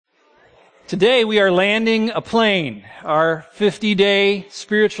Today we are landing a plane. Our 50-day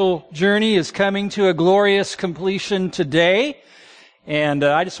spiritual journey is coming to a glorious completion today. And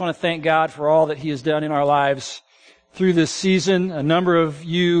I just want to thank God for all that He has done in our lives through this season. A number of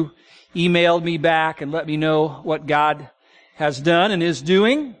you emailed me back and let me know what God has done and is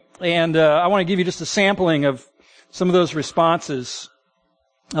doing. And I want to give you just a sampling of some of those responses.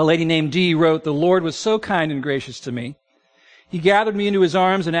 A lady named Dee wrote, "The Lord was so kind and gracious to me. He gathered me into His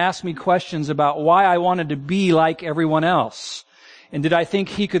arms and asked me questions about why I wanted to be like everyone else. And did I think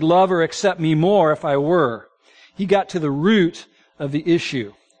He could love or accept me more if I were? He got to the root of the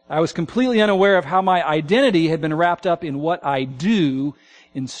issue. I was completely unaware of how my identity had been wrapped up in what I do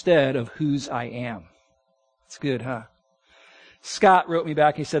instead of whose I am." It's good, huh? Scott wrote me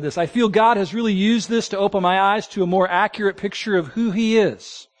back. He said this, "I feel God has really used this to open my eyes to a more accurate picture of who He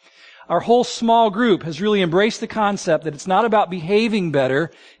is. Our whole small group has really embraced the concept that it's not about behaving better,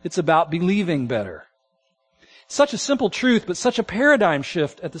 it's about believing better." Such a simple truth, but such a paradigm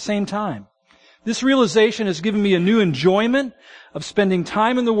shift at the same time. This realization has given me a new enjoyment of spending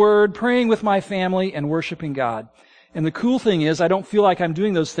time in the Word, praying with my family, and worshiping God. And the cool thing is, I don't feel like I'm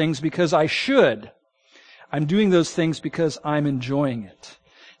doing those things because I should. I'm doing those things because I'm enjoying it.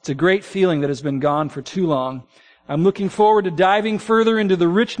 It's a great feeling that has been gone for too long. I'm looking forward to diving further into the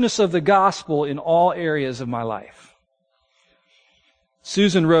richness of the gospel in all areas of my life.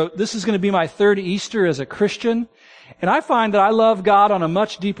 Susan wrote, "This is going to be my third Easter as a Christian, and I find that I love God on a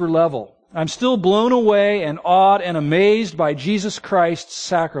much deeper level. I'm still blown away and awed and amazed by Jesus Christ's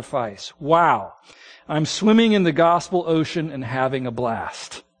sacrifice. Wow. I'm swimming in the gospel ocean and having a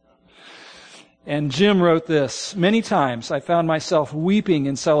blast." And Jim wrote this, "Many times I found myself weeping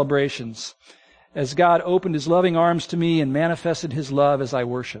in celebrations as God opened His loving arms to me and manifested His love as I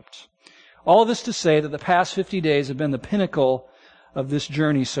worshiped." All this to say that the past 50 days have been the pinnacle of this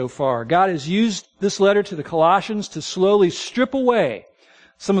journey so far. God has used this letter to the Colossians to slowly strip away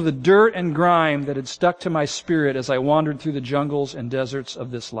some of the dirt and grime that had stuck to my spirit as I wandered through the jungles and deserts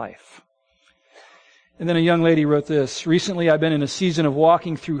of this life. And then a young lady wrote this, "Recently I've been in a season of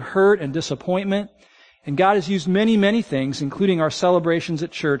walking through hurt and disappointment, and God has used many, many things, including our celebrations at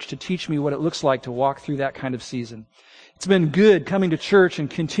church, to teach me what it looks like to walk through that kind of season. It's been good coming to church and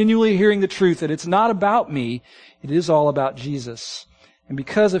continually hearing the truth that it's not about me, it is all about Jesus. And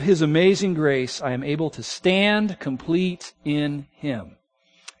because of His amazing grace, I am able to stand complete in Him."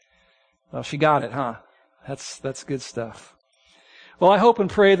 Well, she got it, huh? That's good stuff. Well, I hope and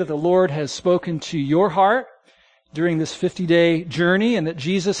pray that the Lord has spoken to your heart during this 50-day journey and that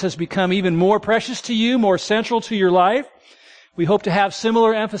Jesus has become even more precious to you, more central to your life. We hope to have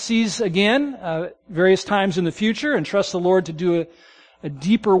similar emphases again, various times in the future, and trust the Lord to do a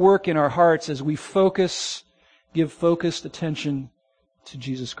deeper work in our hearts as we give focused attention to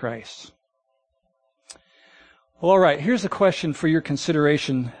Jesus Christ. Well, all right, here's a question for your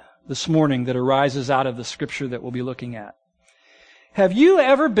consideration this morning that arises out of the scripture that we'll be looking at. Have you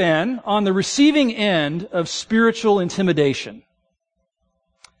ever been on the receiving end of spiritual intimidation?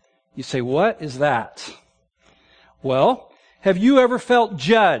 You say, what is that? Well, have you ever felt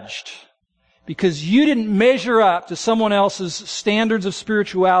judged because you didn't measure up to someone else's standards of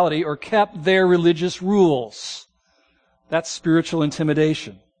spirituality or kept their religious rules? That's spiritual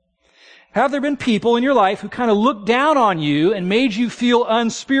intimidation. Have there been people in your life who kind of looked down on you and made you feel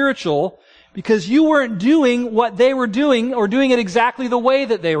unspiritual because you weren't doing what they were doing or doing it exactly the way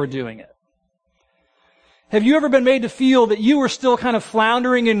that they were doing it? Have you ever been made to feel that you were still kind of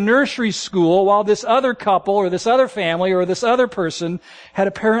floundering in nursery school while this other couple or this other family or this other person had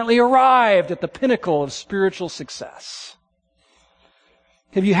apparently arrived at the pinnacle of spiritual success?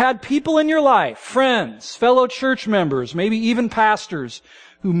 Have you had people in your life, friends, fellow church members, maybe even pastors,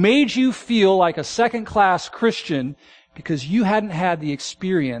 who made you feel like a second-class Christian because you hadn't had the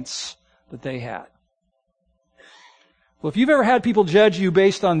experience that they had? Well, if you've ever had people judge you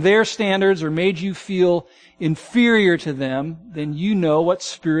based on their standards or made you feel inferior to them, then you know what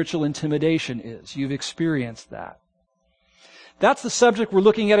spiritual intimidation is. You've experienced that. That's the subject we're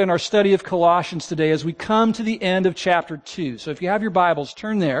looking at in our study of Colossians today as we come to the end of chapter 2. So if you have your Bibles,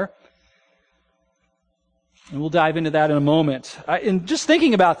 turn there. And we'll dive into that in a moment. And just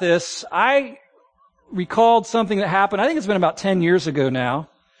thinking about this, I recalled something that happened, I think it's been about 10 years ago now.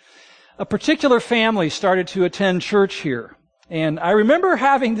 A particular family started to attend church here. And I remember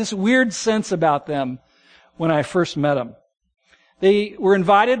having this weird sense about them when I first met them. They were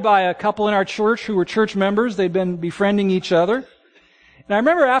invited by a couple in our church who were church members. They'd been befriending each other. And I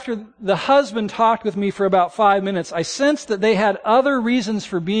remember after the husband talked with me for about 5 minutes, I sensed that they had other reasons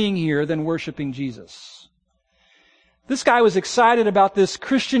for being here than worshiping Jesus. This guy was excited about this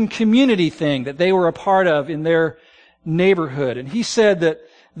Christian community thing that they were a part of in their neighborhood. And he said that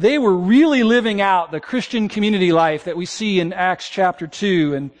they were really living out the Christian community life that we see in Acts chapter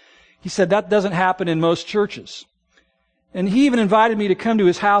 2. And he said that doesn't happen in most churches. And he even invited me to come to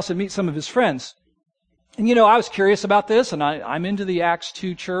his house and meet some of his friends. And I was curious about this, and I'm into the Acts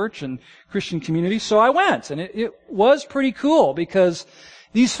 2 church and Christian community, so I went. And it was pretty cool because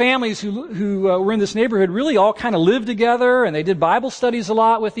these families who were in this neighborhood really all kind of lived together, and they did Bible studies a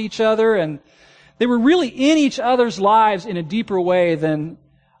lot with each other, and they were really in each other's lives in a deeper way than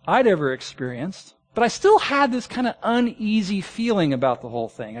I'd ever experienced. But I still had this kind of uneasy feeling about the whole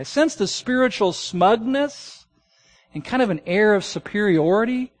thing. I sensed a spiritual smugness and kind of an air of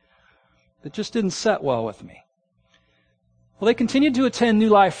superiority that just didn't set well with me. Well, they continued to attend New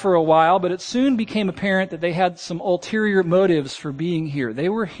Life for a while, but it soon became apparent that they had some ulterior motives for being here. They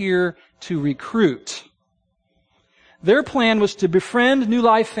were here to recruit. Their plan was to befriend New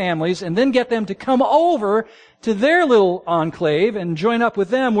Life families and then get them to come over to their little enclave and join up with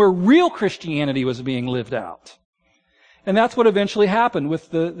them where real Christianity was being lived out. And that's what eventually happened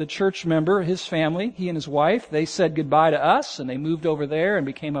with the church member, his family, he and his wife. They said goodbye to us and they moved over there and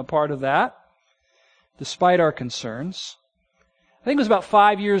became a part of that, despite our concerns. I think it was about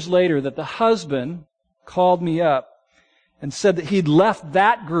 5 years later that the husband called me up and said that he'd left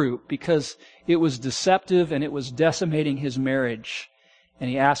that group because it was deceptive and it was decimating his marriage.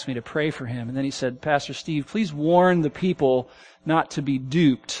 And he asked me to pray for him. And then he said, Pastor Steve, please warn the people not to be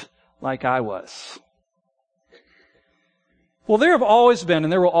duped like I was. Well, there have always been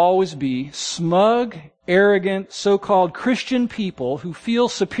and there will always be smug, arrogant, so-called Christian people who feel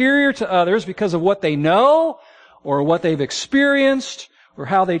superior to others because of what they know or what they've experienced or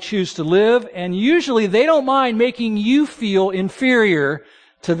how they choose to live. And usually they don't mind making you feel inferior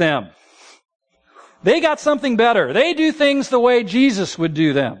to them. They got something better. They do things the way Jesus would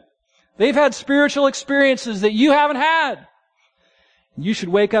do them. They've had spiritual experiences that you haven't had. You should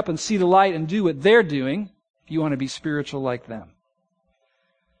wake up and see the light and do what they're doing if you want to be spiritual like them.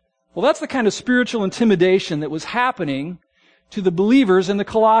 Well, that's the kind of spiritual intimidation that was happening to the believers in the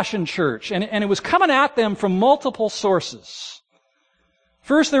Colossian church. And it was coming at them from multiple sources.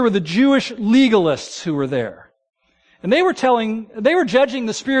 First, there were the Jewish legalists who were there. And they were judging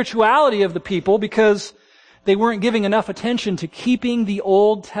the spirituality of the people because they weren't giving enough attention to keeping the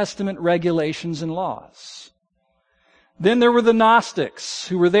Old Testament regulations and laws. Then there were the Gnostics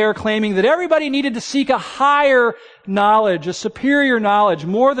who were there claiming that everybody needed to seek a higher knowledge, a superior knowledge,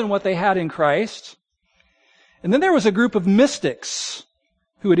 more than what they had in Christ. And then there was a group of mystics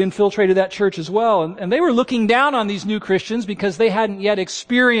who had infiltrated that church as well. And they were looking down on these new Christians because they hadn't yet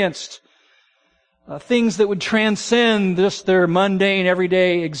experienced things that would transcend just their mundane,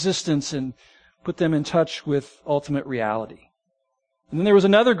 everyday existence and put them in touch with ultimate reality. And then there was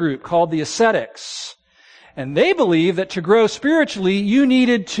another group called the ascetics. And they believed that to grow spiritually, you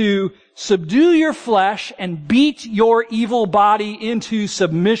needed to subdue your flesh and beat your evil body into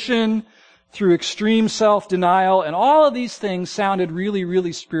submission through extreme self-denial. And all of these things sounded really,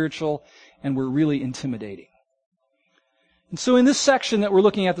 really spiritual and were really intimidating. And so in this section that we're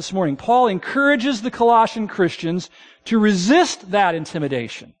looking at this morning, Paul encourages the Colossian Christians to resist that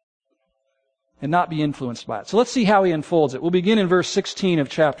intimidation and not be influenced by it. So let's see how he unfolds it. We'll begin in verse 16 of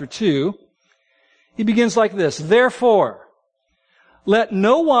chapter 2. He begins like this: Therefore, let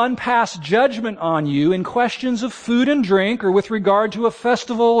no one pass judgment on you in questions of food and drink or with regard to a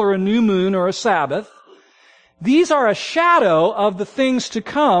festival or a new moon or a Sabbath. These are a shadow of the things to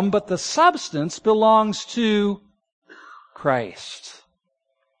come, but the substance belongs to Christ.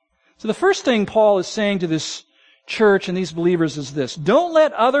 So the first thing Paul is saying to this church and these believers is this: don't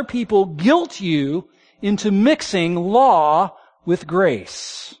let other people guilt you into mixing law with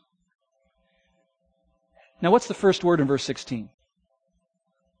grace. Now, what's the first word in verse 16?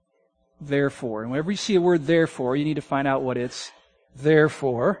 Therefore. And whenever you see a word therefore, you need to find out what it's there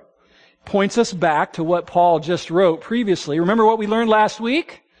for. Points us back to what Paul just wrote previously. Remember what we learned last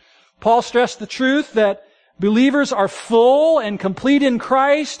week? Paul stressed the truth that believers are full and complete in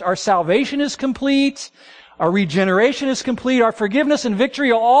Christ. Our salvation is complete. Our regeneration is complete. Our forgiveness and victory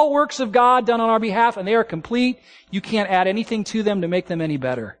are all works of God done on our behalf, and they are complete. You can't add anything to them to make them any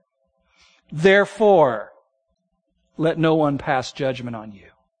better. Therefore, let no one pass judgment on you.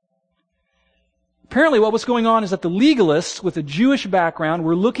 Apparently what was going on is that the legalists with a Jewish background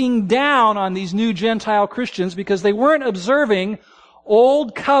were looking down on these new Gentile Christians because they weren't observing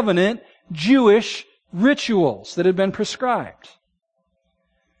Old Covenant Jewish rituals that had been prescribed.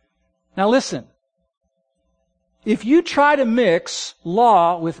 Now listen, if you try to mix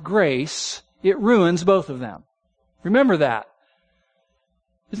law with grace, it ruins both of them. Remember that.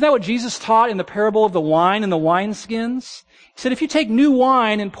 Isn't that what Jesus taught in the parable of the wine and the wineskins? He said, if you take new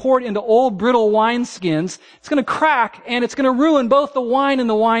wine and pour it into old brittle wineskins, it's going to crack and it's going to ruin both the wine and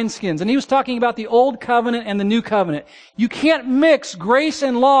the wineskins. And he was talking about the old covenant and the new covenant. You can't mix grace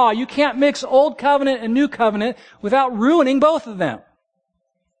and law. You can't mix old covenant and new covenant without ruining both of them.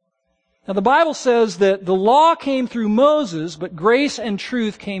 Now the Bible says that the law came through Moses, but grace and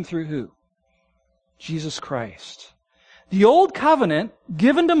truth came through who? Jesus Christ. The old covenant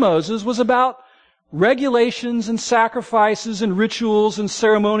given to Moses was about regulations and sacrifices and rituals and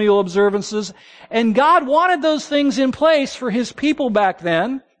ceremonial observances. And God wanted those things in place for His people back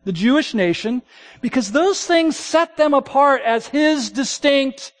then, the Jewish nation, because those things set them apart as His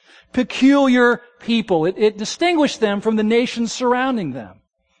distinct, peculiar people. It distinguished them from the nations surrounding them.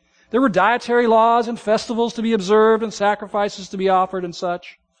 There were dietary laws and festivals to be observed and sacrifices to be offered and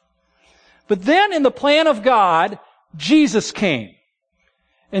such. But then in the plan of God, Jesus came.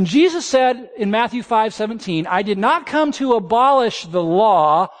 And Jesus said in Matthew 5:17, I did not come to abolish the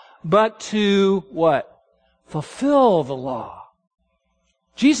law, but to what? Fulfill the law.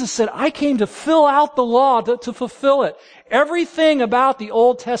 Jesus said, I came to fill out the law, to fulfill it. Everything about the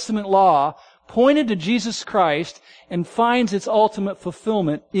Old Testament law pointed to Jesus Christ and finds its ultimate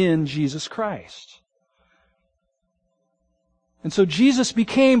fulfillment in Jesus Christ. And so Jesus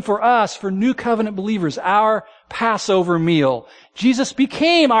became for us, for New Covenant believers, our Passover meal. Jesus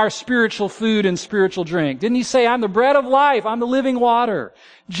became our spiritual food and spiritual drink. Didn't He say, I'm the bread of life, I'm the living water?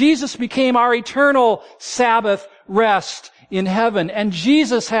 Jesus became our eternal Sabbath rest in heaven, and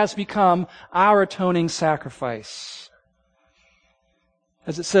Jesus has become our atoning sacrifice.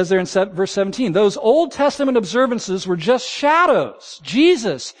 As it says there in verse 17, those Old Testament observances were just shadows.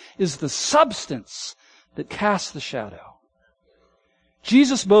 Jesus is the substance that casts the shadow.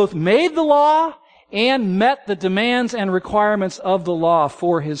 Jesus both made the law and met the demands and requirements of the law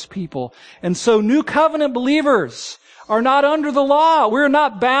for His people. And so New Covenant believers are not under the law. We're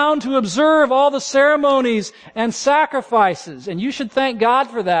not bound to observe all the ceremonies and sacrifices. And you should thank God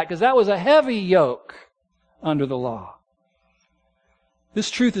for that, because that was a heavy yoke under the law. This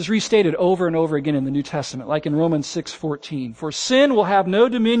truth is restated over and over again in the New Testament, like in Romans 6:14. For sin will have no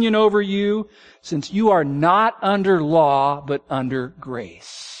dominion over you, since you are not under law, but under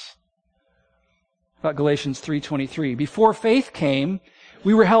grace. About Galatians 3:23. Before faith came,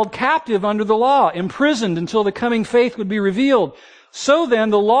 we were held captive under the law, imprisoned until the coming faith would be revealed. So then,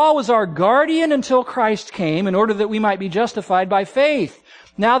 the law was our guardian until Christ came, in order that we might be justified by faith.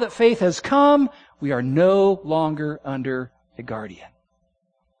 Now that faith has come, we are no longer under a guardian.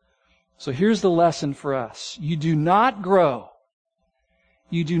 So here's the lesson for us. You do not grow.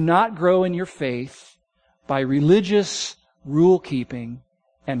 You do not grow in your faith by religious rule keeping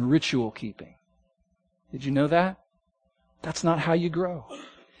and ritual keeping. Did you know that? That's not how you grow.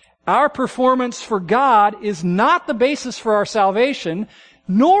 Our performance for God is not the basis for our salvation,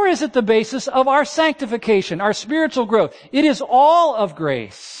 nor is it the basis of our sanctification, our spiritual growth. It is all of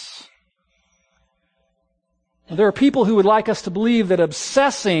grace. There are people who would like us to believe that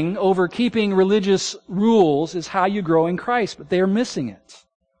obsessing over keeping religious rules is how you grow in Christ, but they are missing it.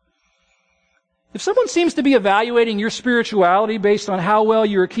 If someone seems to be evaluating your spirituality based on how well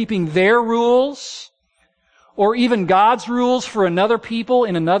you are keeping their rules, or even God's rules for another people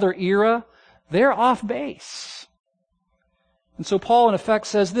in another era, they're off base. And so Paul, in effect,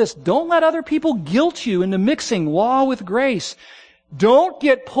 says this: don't let other people guilt you into mixing law with grace. Don't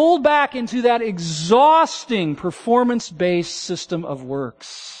get pulled back into that exhausting performance-based system of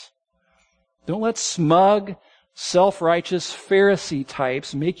works. Don't let smug, self-righteous Pharisee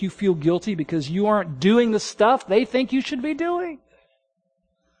types make you feel guilty because you aren't doing the stuff they think you should be doing.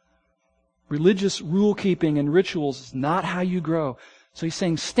 Religious rule-keeping and rituals is not how you grow. So he's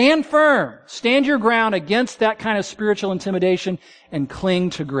saying, stand firm, stand your ground against that kind of spiritual intimidation and cling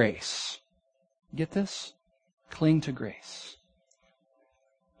to grace. Get this? Cling to grace.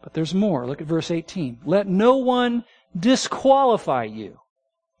 But there's more. Look at verse 18. Let no one disqualify you.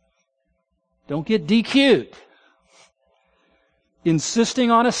 Don't get DQ'd. Insisting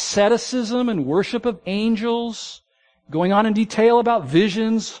on asceticism and worship of angels, going on in detail about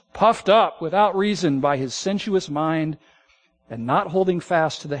visions, puffed up without reason by his sensuous mind, and not holding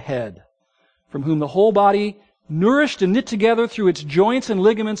fast to the head, from whom the whole body, nourished and knit together through its joints and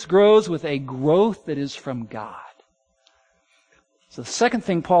ligaments, grows with a growth that is from God. So the second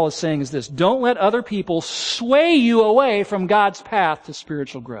thing Paul is saying is this: don't let other people sway you away from God's path to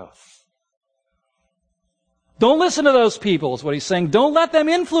spiritual growth. Don't listen to those people, is what he's saying. Don't let them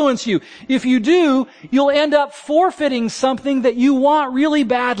influence you. If you do, you'll end up forfeiting something that you want really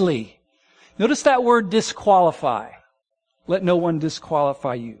badly. Notice that word disqualify. Let no one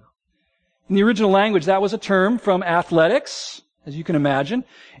disqualify you. In the original language, that was a term from athletics, as you can imagine,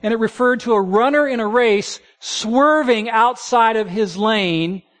 and it referred to a runner in a race swerving outside of his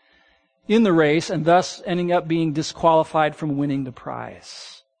lane in the race and thus ending up being disqualified from winning the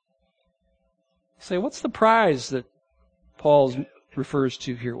prize. You say, what's the prize that Paul refers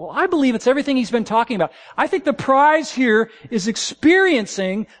to here? Well, I believe it's everything he's been talking about. I think the prize here is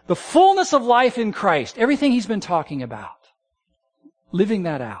experiencing the fullness of life in Christ. Everything he's been talking about. Living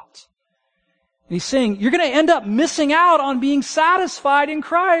that out. And he's saying, you're going to end up missing out on being satisfied in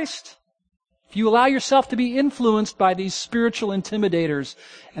Christ if you allow yourself to be influenced by these spiritual intimidators.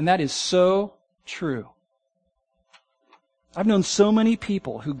 And that is so true. I've known so many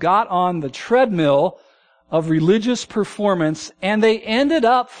people who got on the treadmill of religious performance and they ended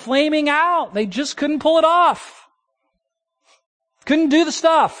up flaming out. They just couldn't pull it off. Couldn't do the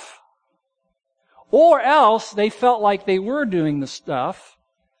stuff. Or else they felt like they were doing the stuff.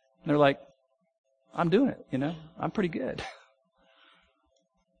 And they're like, I'm doing it, I'm pretty good.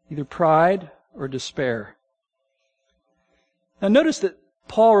 Either pride or despair. Now notice that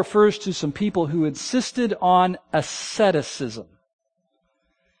Paul refers to some people who insisted on asceticism.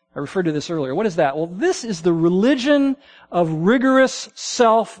 I referred to this earlier. What is that? Well, this is the religion of rigorous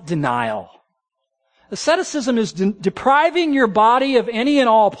self-denial. Asceticism is depriving your body of any and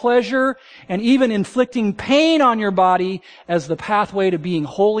all pleasure and even inflicting pain on your body as the pathway to being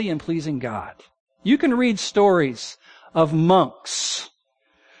holy and pleasing God. You can read stories of monks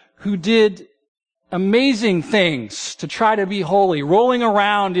who did amazing things to try to be holy, rolling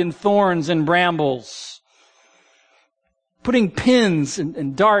around in thorns and brambles, putting pins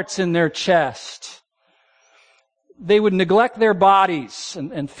and darts in their chest. They would neglect their bodies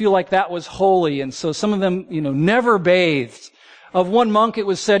and feel like that was holy. And so some of them, never bathed. Of one monk, it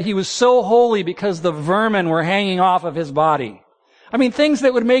was said he was so holy because the vermin were hanging off of his body. I mean, things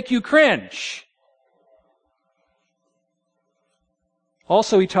that would make you cringe.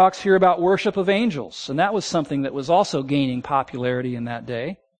 Also, he talks here about worship of angels. And that was something that was also gaining popularity in that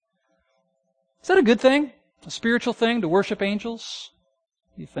day. Is that a good thing? A spiritual thing to worship angels?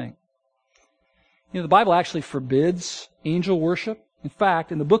 What do you think? The Bible actually forbids angel worship. In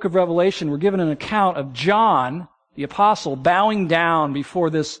fact, in the book of Revelation, we're given an account of John, the apostle, bowing down before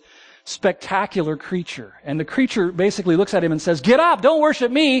this spectacular creature. And the creature basically looks at him and says, "Get up, don't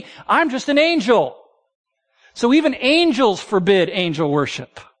worship me, I'm just an angel." So even angels forbid angel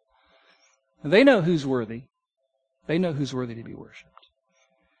worship. They know who's worthy. They know who's worthy to be worshipped.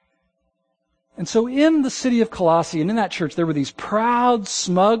 And so in the city of Colossae and in that church, there were these proud,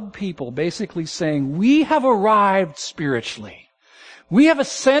 smug people basically saying, we have arrived spiritually. We have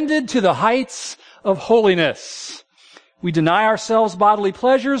ascended to the heights of holiness. We deny ourselves bodily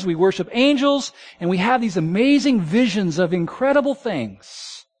pleasures, we worship angels, and we have these amazing visions of incredible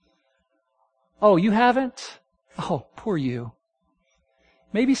things. Oh, you haven't? Oh, poor you.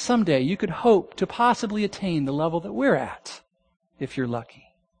 Maybe someday you could hope to possibly attain the level that we're at, if you're lucky.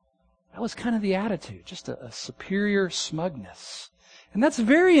 That was kind of the attitude, just a superior smugness. And that's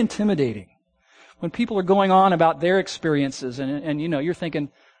very intimidating when people are going on about their experiences and you're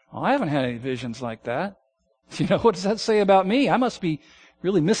thinking, oh, I haven't had any visions like that. What does that say about me? I must be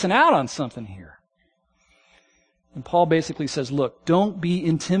really missing out on something here. And Paul basically says, look, don't be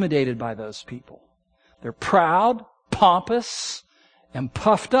intimidated by those people. They're proud, pompous, and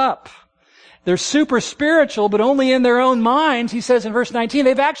puffed up. They're super spiritual, but only in their own minds. He says in verse 19,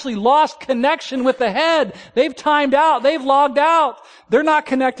 they've actually lost connection with the head. They've timed out. They've logged out. They're not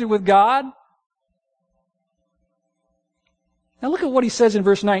connected with God. Now look at what he says in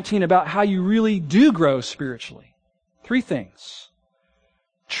verse 19 about how you really do grow spiritually. 3 things.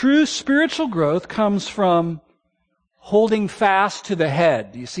 True spiritual growth comes from holding fast to the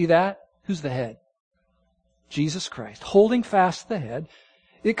head. Do you see that? Who's the head? Jesus Christ. Holding fast to the head.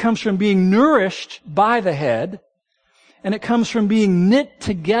 It comes from being nourished by the head, and it comes from being knit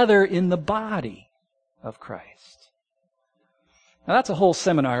together in the body of Christ. Now that's a whole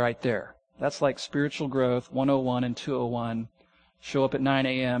seminar right there. That's like spiritual growth 101 and 201. Show up at 9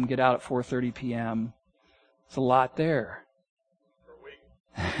 a.m., get out at 4:30 p.m. It's a lot there.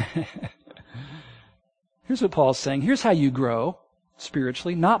 Here's what Paul's saying. Here's how you grow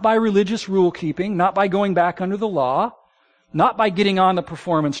spiritually. Not by religious rule keeping, not by going back under the law, not by getting on the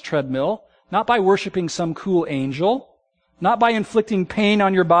performance treadmill, not by worshiping some cool angel, not by inflicting pain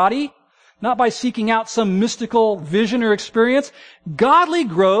on your body, not by seeking out some mystical vision or experience. Godly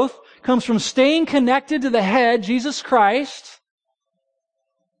growth comes from staying connected to the head, Jesus Christ,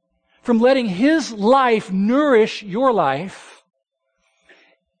 from letting His life nourish your life,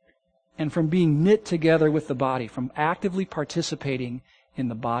 and from being knit together with the body, from actively participating in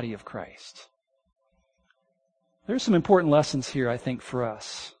the body of Christ. There's some important lessons here, I think, for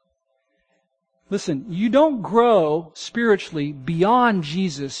us. Listen, you don't grow spiritually beyond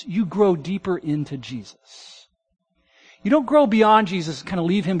Jesus, you grow deeper into Jesus. You don't grow beyond Jesus and kind of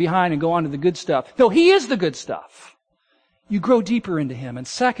leave Him behind and go on to the good stuff. No, He is the good stuff. You grow deeper into Him. And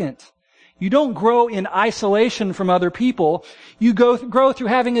second, you don't grow in isolation from other people. You grow through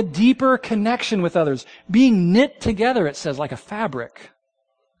having a deeper connection with others. Being knit together, it says, like a fabric.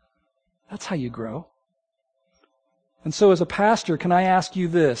 That's how you grow. And so as a pastor, can I ask you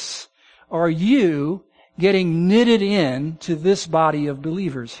this? Are you getting knitted in to this body of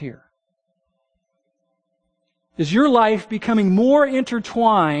believers here? Is your life becoming more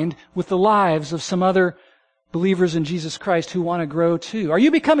intertwined with the lives of some other believers in Jesus Christ who want to grow too? Are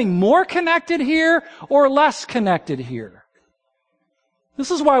you becoming more connected here or less connected here? This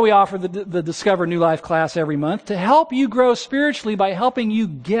is why we offer the Discover New Life class every month, to help you grow spiritually by helping you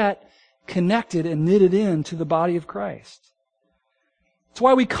get connected and knitted in to the body of Christ. It's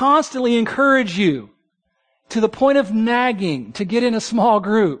why we constantly encourage you, to the point of nagging, to get in a small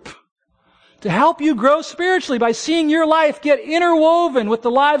group, to help you grow spiritually by seeing your life get interwoven with the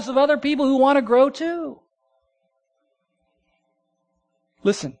lives of other people who want to grow too.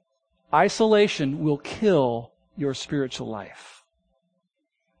 Listen, isolation will kill your spiritual life.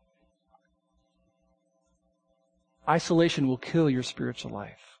 Isolation will kill your spiritual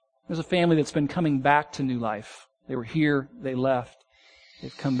life. There's a family that's been coming back to New Life. They were here, they left,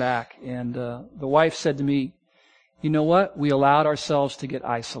 they've come back, and the wife said to me, you know what? We allowed ourselves to get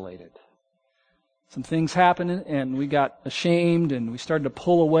isolated. Some things happened, and we got ashamed, and we started to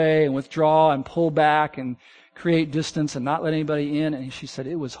pull away and withdraw and pull back and create distance and not let anybody in. And she said,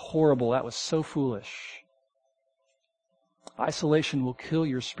 it was horrible. That was so foolish. Isolation will kill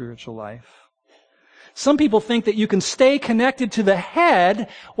your spiritual life. Some people think that you can stay connected to the head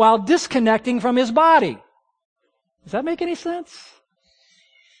while disconnecting from His body. Does that make any sense?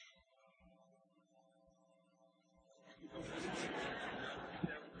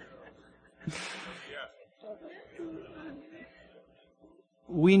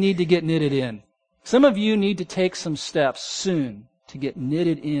 We need to get knitted in. Some of you need to take some steps soon to get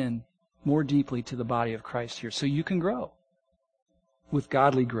knitted in more deeply to the body of Christ here so you can grow with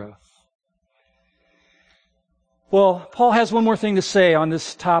godly growth. Well, Paul has one more thing to say on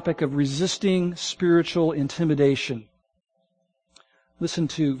this topic of resisting spiritual intimidation. Listen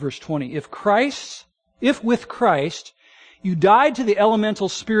to verse 20. If with Christ you died to the elemental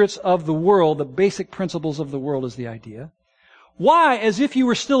spirits of the world, the basic principles of the world is the idea, why, as if you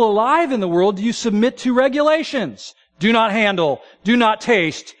were still alive in the world, do you submit to regulations? Do not handle, do not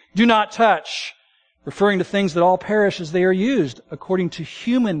taste, do not touch, referring to things that all perish as they are used, according to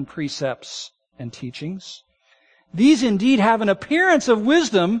human precepts and teachings. These indeed have an appearance of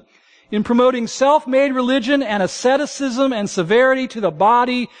wisdom in promoting self-made religion and asceticism and severity to the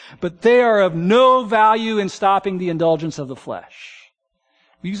body, but they are of no value in stopping the indulgence of the flesh.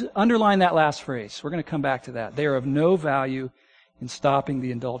 Underline that last phrase. We're going to come back to that. They are of no value in stopping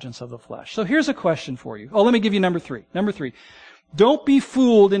the indulgence of the flesh. So here's a question for you. Oh, let me give you number three. Number three. Don't be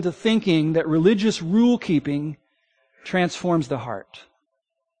fooled into thinking that religious rule-keeping transforms the heart,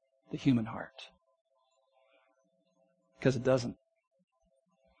 the human heart. Because it doesn't.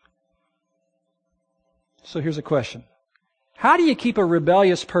 So here's a question. How do you keep a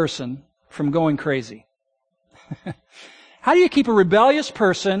rebellious person from going crazy? How do you keep a rebellious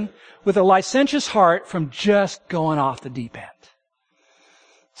person with a licentious heart from just going off the deep end?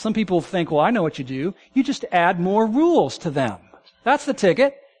 Some people think, well, I know what you do. You just add more rules to them. That's the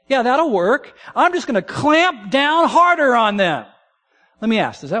ticket. Yeah, that'll work. I'm just going to clamp down harder on them. Let me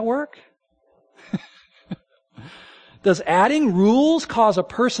ask, does that work? Does adding rules cause a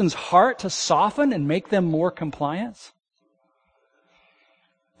person's heart to soften and make them more compliant?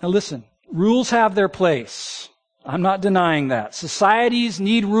 Now listen, rules have their place. I'm not denying that. Societies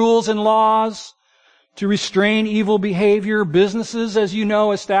need rules and laws to restrain evil behavior. Businesses, as you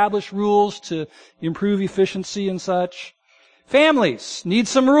know, establish rules to improve efficiency and such. Families need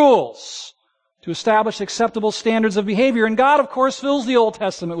some rules to establish acceptable standards of behavior. And God, of course, fills the Old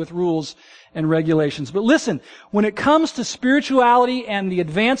Testament with rules and regulations. But listen, when it comes to spirituality and the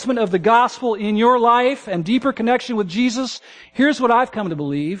advancement of the gospel in your life and deeper connection with Jesus, here's what I've come to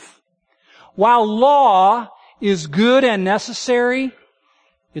believe. While law is good and necessary,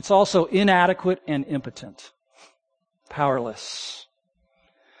 it's also inadequate and impotent. Powerless.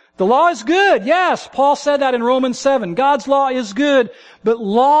 The law is good. Yes, Paul said that in Romans 7. God's law is good, but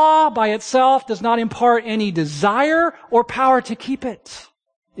law by itself does not impart any desire or power to keep it.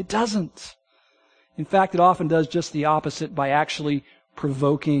 It doesn't. In fact, it often does just the opposite by actually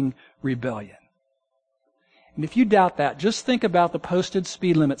provoking rebellion. And if you doubt that, just think about the posted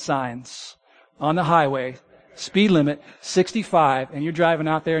speed limit signs on the highway. Speed limit 65, and you're driving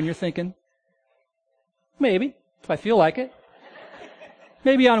out there and you're thinking, maybe, if I feel like it.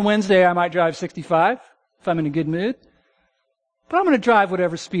 Maybe on Wednesday I might drive 65 if I'm in a good mood. But I'm going to drive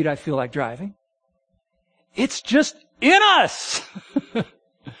whatever speed I feel like driving. It's just in us.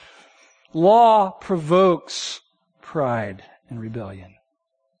 Law provokes pride and rebellion.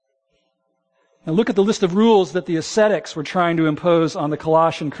 Now look at the list of rules that the ascetics were trying to impose on the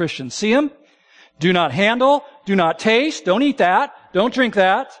Colossian Christians. See them? Do not handle, do not taste, don't eat that, don't drink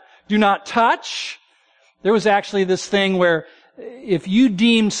that, do not touch. There was actually this thing where if you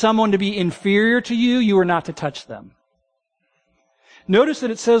deemed someone to be inferior to you, you were not to touch them. Notice that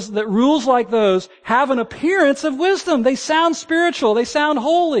it says that rules like those have an appearance of wisdom. They sound spiritual, they sound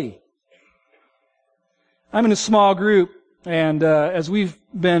holy. I'm in a small group, and as we've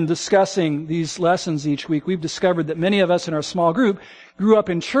been discussing these lessons each week, we've discovered that many of us in our small group grew up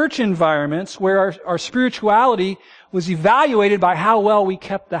in church environments where our spirituality was evaluated by how well we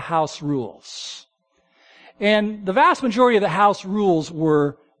kept the house rules. And the vast majority of the house rules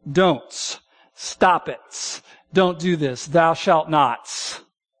were don'ts, stop it, don't do this, thou shalt nots.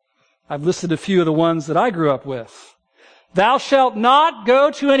 I've listed a few of the ones that I grew up with. Thou shalt not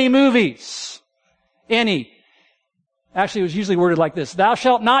go to any movies. Any. Actually, it was usually worded like this. Thou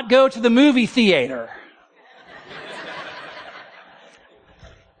shalt not go to the movie theater.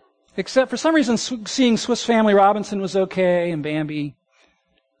 Except for some reason, seeing Swiss Family Robinson was okay, and Bambi.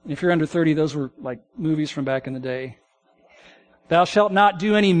 And if you're under 30, those were like movies from back in the day. Thou shalt not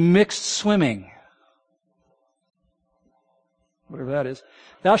do any mixed swimming. Whatever that is.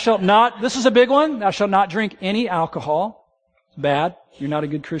 Thou shalt not, this is a big one, thou shalt not drink any alcohol. It's bad. You're not a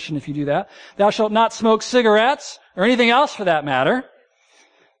good Christian if you do that. Thou shalt not smoke cigarettes, or anything else for that matter.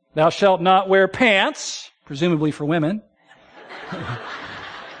 Thou shalt not wear pants, presumably for women.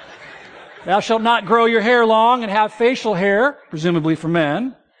 Thou shalt not grow your hair long and have facial hair, presumably for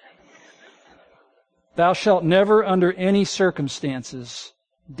men. Thou shalt never, under any circumstances,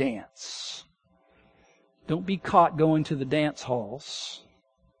 dance. Don't be caught going to the dance halls.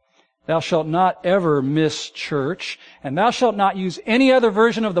 Thou shalt not ever miss church, and thou shalt not use any other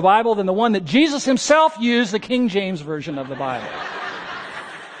version of the Bible than the one that Jesus himself used, the King James Version of the Bible.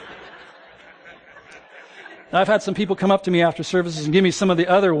 I've had some people come up to me after services and give me some of the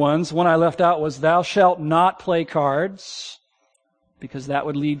other ones. One I left out was, thou shalt not play cards, because that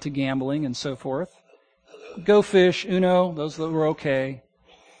would lead to gambling and so forth. Go fish, Uno, those that were okay.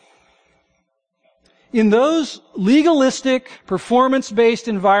 In those legalistic, performance-based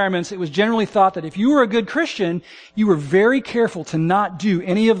environments, it was generally thought that if you were a good Christian, you were very careful to not do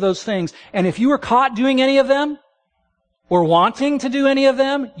any of those things. And if you were caught doing any of them, or wanting to do any of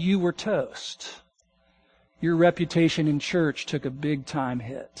them, you were toast. Your reputation in church took a big time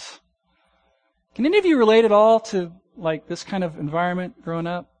hit. Can any of you relate at all to like this kind of environment growing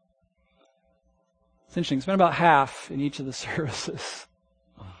up? It's interesting. It's been about half in each of the services.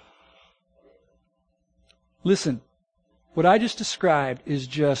 Listen, what I just described is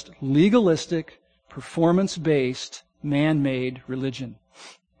just legalistic, performance-based, man-made religion.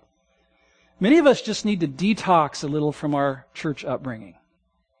 Many of us just need to detox a little from our church upbringing.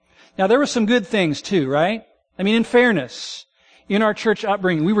 Now, there were some good things too, right? I mean, in fairness, in our church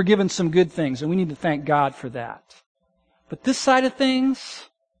upbringing, we were given some good things, and we need to thank God for that. But this side of things,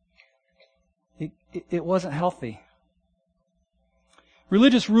 it wasn't healthy.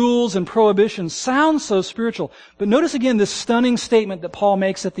 Religious rules and prohibitions sound so spiritual, but notice again this stunning statement that Paul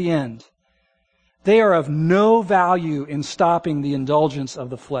makes at the end. They are of no value in stopping the indulgence of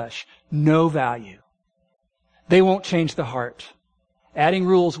the flesh. No value. They won't change the heart. Adding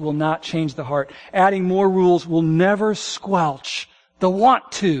rules will not change the heart. Adding more rules will never squelch the want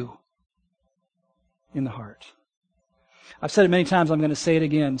to in the heart. I've said it many times, I'm going to say it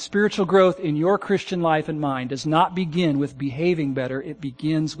again. Spiritual growth in your Christian life and mine does not begin with behaving better. It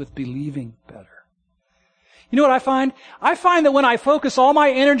begins with believing better. You know what I find? I find that when I focus all my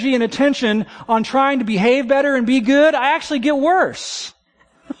energy and attention on trying to behave better and be good, I actually get worse.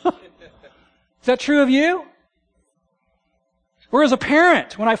 Is that true of you? Or as a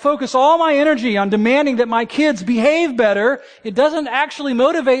parent, when I focus all my energy on demanding that my kids behave better, it doesn't actually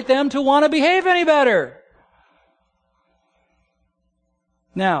motivate them to want to behave any better.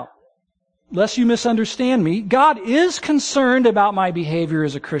 Now, lest you misunderstand me, God is concerned about my behavior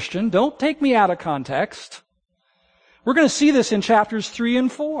as a Christian. Don't take me out of context. We're going to see this in chapters 3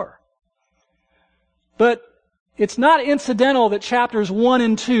 and 4. But It's not incidental that chapters 1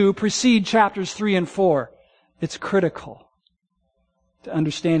 and 2 precede chapters 3 and 4. It's critical to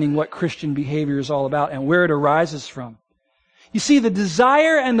understanding what Christian behavior is all about and where it arises from. You see, the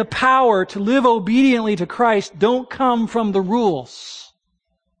desire and the power to live obediently to Christ don't come from the rules.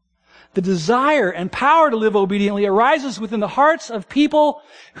 The desire and power to live obediently arises within the hearts of people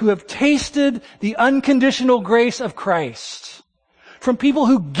who have tasted the unconditional grace of Christ. From people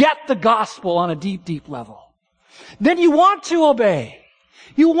who get the gospel on a deep, deep level. Then you want to obey.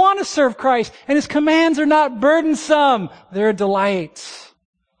 You want to serve Christ. And His commands are not burdensome. They're a delight.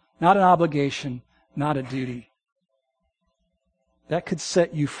 Not an obligation. Not a duty. That could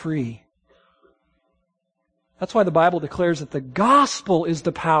set you free. That's why the Bible declares that the gospel is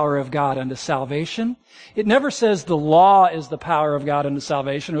the power of God unto salvation. It never says the law is the power of God unto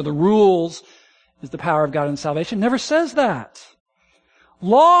salvation or the rules is the power of God unto salvation. It never says that.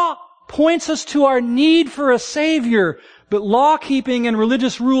 Law points us to our need for a Savior, but law-keeping and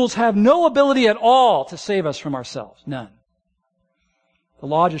religious rules have no ability at all to save us from ourselves. None. The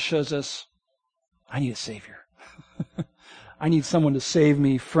law just shows us, I need a Savior. I need someone to save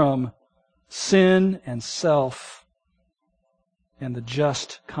me from sin and self and the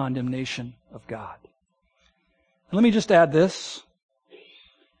just condemnation of God. And let me just add this.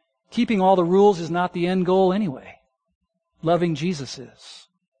 Keeping all the rules is not the end goal anyway. Loving Jesus is.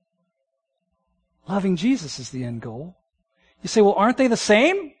 Loving Jesus is the end goal. You say, well, aren't they the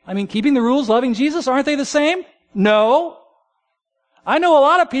same? I mean, keeping the rules, loving Jesus, aren't they the same? No. I know a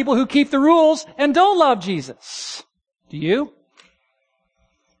lot of people who keep the rules and don't love Jesus. Do you?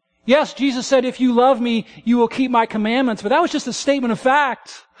 Yes, Jesus said, if you love me, you will keep my commandments. But that was just a statement of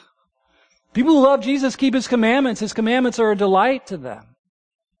fact. People who love Jesus keep His commandments. His commandments are a delight to them.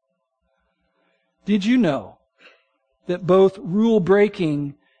 Did you know that both rule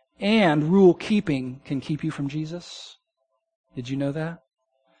breaking and rule keeping can keep you from Jesus? Did you know that?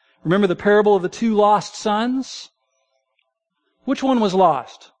 Remember the parable of the two lost sons? Which one was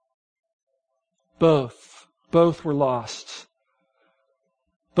lost? Both. Both were lost.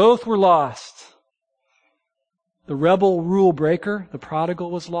 Both were lost. The rebel rule breaker, the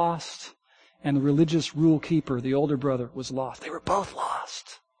prodigal, was lost, and the religious rule keeper, the older brother, was lost. They were both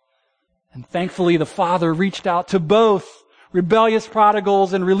lost. And thankfully the father reached out to both rebellious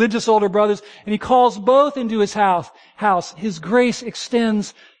prodigals and religious older brothers, and He calls both into His house. His grace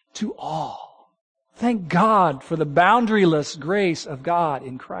extends to all. Thank God for the boundaryless grace of God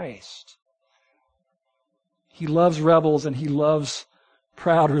in Christ. He loves rebels and He loves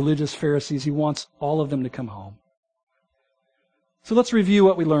proud religious Pharisees. He wants all of them to come home. So let's review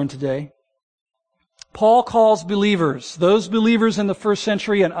what we learned today. Paul calls believers, those believers in the first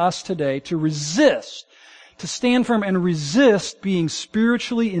century and us today, to resist, to stand firm and resist being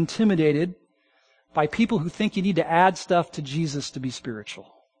spiritually intimidated by people who think you need to add stuff to Jesus to be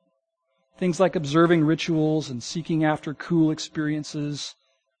spiritual. Things like observing rituals and seeking after cool experiences,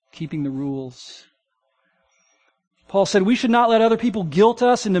 keeping the rules. Paul said we should not let other people guilt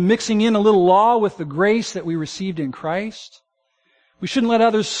us into mixing in a little law with the grace that we received in Christ. We shouldn't let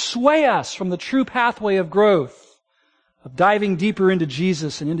others sway us from the true pathway of growth, of diving deeper into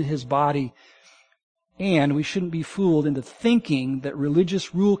Jesus and into His body. And we shouldn't be fooled into thinking that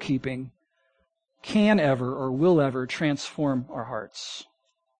religious rule keeping can ever or will ever transform our hearts.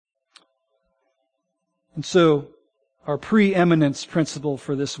 And so, our preeminence principle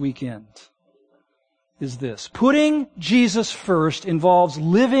for this weekend is this. Putting Jesus first involves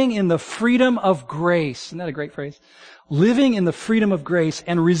living in the freedom of grace. Isn't that a great phrase? Living in the freedom of grace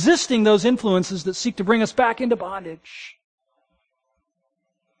and resisting those influences that seek to bring us back into bondage.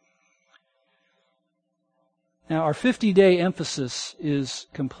 Now, our 50-day emphasis is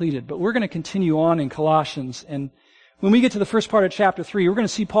completed, but we're going to continue on in Colossians. And when we get to the first part of chapter 3, we're going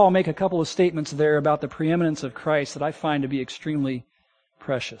to see Paul make a couple of statements there about the preeminence of Christ that I find to be extremely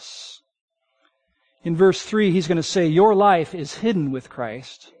precious. In verse 3, he's going to say, your life is hidden with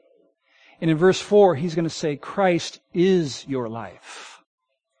Christ. And in verse 4, he's going to say, Christ is your life.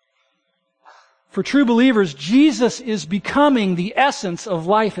 For true believers, Jesus is becoming the essence of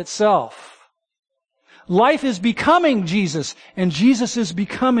life itself. Life is becoming Jesus, and Jesus is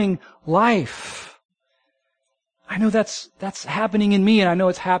becoming life. I know that's happening in me, and I know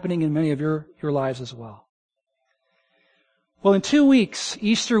it's happening in many of your lives as well. Well, in 2 weeks,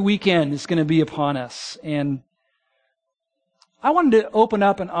 Easter weekend is going to be upon us, and I wanted to open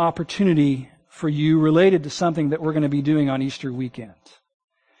up an opportunity for you related to something that we're going to be doing on Easter weekend.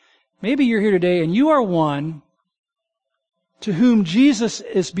 Maybe you're here today and you are one to whom Jesus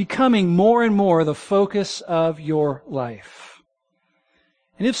is becoming more and more the focus of your life.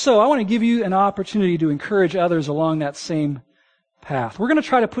 And if so, I want to give you an opportunity to encourage others along that same path. We're going to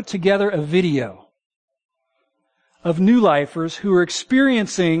try to put together a video of new lifers who are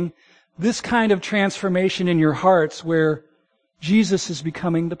experiencing this kind of transformation in your hearts where Jesus is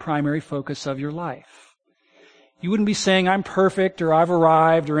becoming the primary focus of your life. You wouldn't be saying, I'm perfect or I've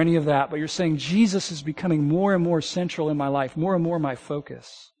arrived or any of that, but you're saying Jesus is becoming more and more central in my life, more and more my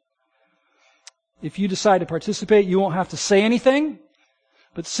focus. If you decide to participate, you won't have to say anything,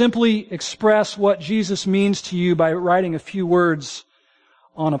 but simply express what Jesus means to you by writing a few words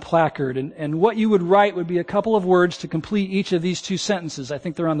on a placard. And what you would write would be a couple of words to complete each of these two sentences. I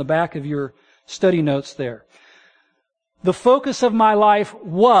think they're on the back of your study notes there. The focus of my life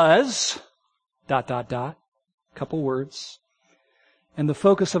was, ... couple words. And the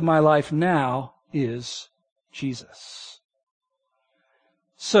focus of my life now is Jesus.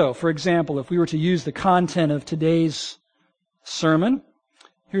 So, for example, if we were to use the content of today's sermon,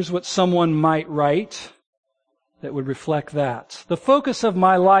 here's what someone might write that would reflect that. The focus of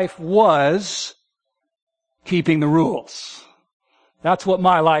my life was keeping the rules. That's what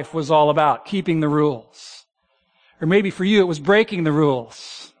my life was all about, keeping the rules. Or maybe for you it was breaking the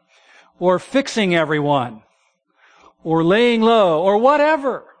rules, or fixing everyone, or laying low, or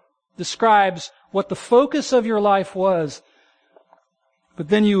whatever describes what the focus of your life was. But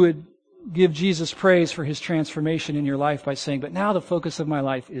then you would give Jesus praise for His transformation in your life by saying, but now the focus of my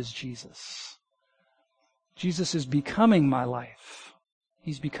life is Jesus. Jesus is becoming my life.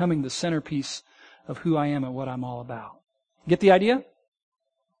 He's becoming the centerpiece of who I am and what I'm all about. Get the idea?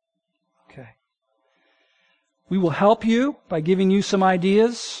 Okay. We will help you by giving you some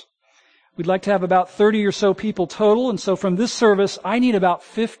ideas. We'd like to have about 30 or so people total, and so from this service, I need about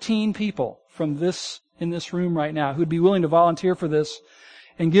 15 people in this room right now who'd be willing to volunteer for this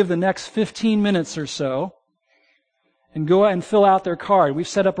and give the next 15 minutes or so and go out and fill out their card. We've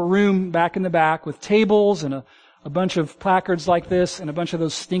set up a room back in the back with tables and a bunch of placards like this and a bunch of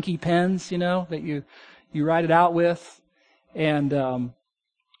those stinky pens, that you write it out with. And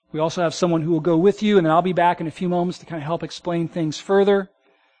we also have someone who will go with you, and then I'll be back in a few moments to kind of help explain things further,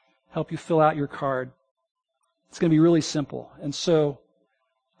 help you fill out your card. It's going to be really simple. And so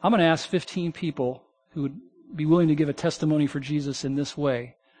I'm going to ask 15 people who would be willing to give a testimony for Jesus in this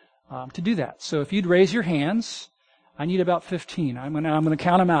way to do that. So if you'd raise your hands, I need about 15. I'm going to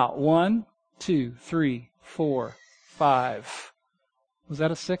count them out. 1, 2, 3, 4, 5. Was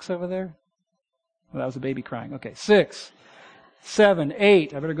that a 6 over there? Well, that was a baby crying. Okay, 6, 7,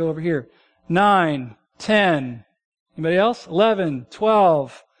 8. I better go over here. 9, 10. Anybody else? 11,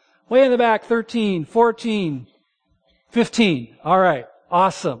 12. Way in the back, 13, 14, 15. All right,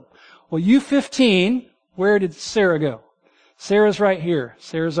 awesome. Well, you 15, where did Sarah go? Sarah's right here.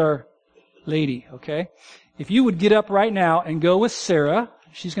 Sarah's our lady, okay? If you would get up right now and go with Sarah,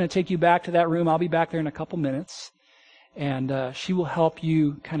 she's going to take you back to that room. I'll be back there in a couple minutes. And she will help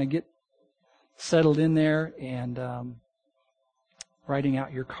you kind of get settled in there and writing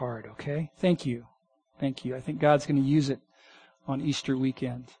out your card, okay? Thank you. Thank you. I think God's going to use it on Easter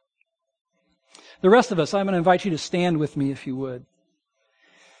weekend. The rest of us, I'm going to invite you to stand with me if you would.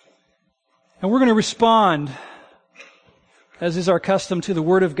 And we're going to respond, as is our custom, to the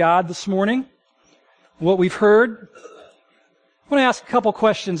Word of God this morning. What we've heard. I want to ask a couple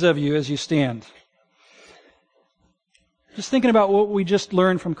questions of you as you stand. Just thinking about what we just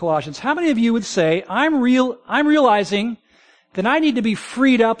learned from Colossians. How many of you would say, I'm realizing that I need to be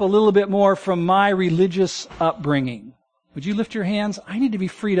freed up a little bit more from my religious upbringing? Would you lift your hands? I need to be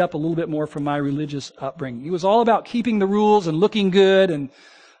freed up a little bit more from my religious upbringing. It was all about keeping the rules and looking good and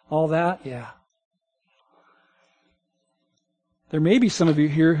all that. Yeah. There may be some of you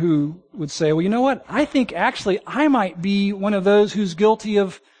here who would say, well, you know what? I think actually I might be one of those who's guilty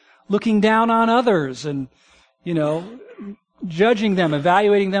of looking down on others and, judging them,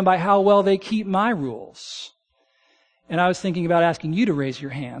 evaluating them by how well they keep my rules. And I was thinking about asking you to raise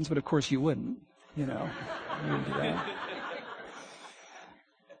your hands, but of course you wouldn't, You wouldn't do that.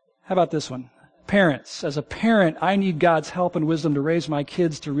 How about this one? Parents. As a parent, I need God's help and wisdom to raise my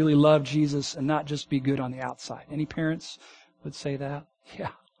kids to really love Jesus and not just be good on the outside. Any parents would say that?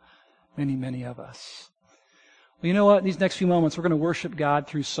 Yeah. Many, many of us. Well, you know what? These next few moments, we're going to worship God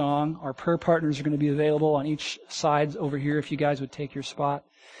through song. Our prayer partners are going to be available on each side over here if you guys would take your spot.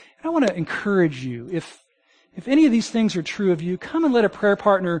 And I want to encourage you, if any of these things are true of you, come and let a prayer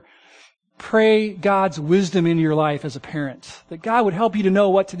partner pray God's wisdom in your life as a parent. That God would help you to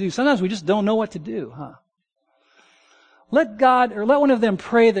know what to do. Sometimes we just don't know what to do, huh? Let one of them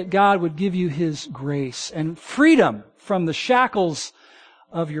pray that God would give you His grace and freedom from the shackles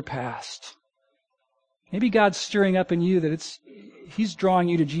of your past. Maybe God's stirring up in you that He's drawing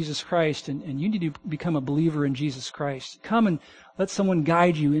you to Jesus Christ, and you need to become a believer in Jesus Christ. Come and let someone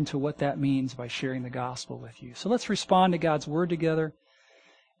guide you into what that means by sharing the gospel with you. So let's respond to God's word together,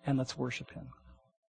 and let's worship Him.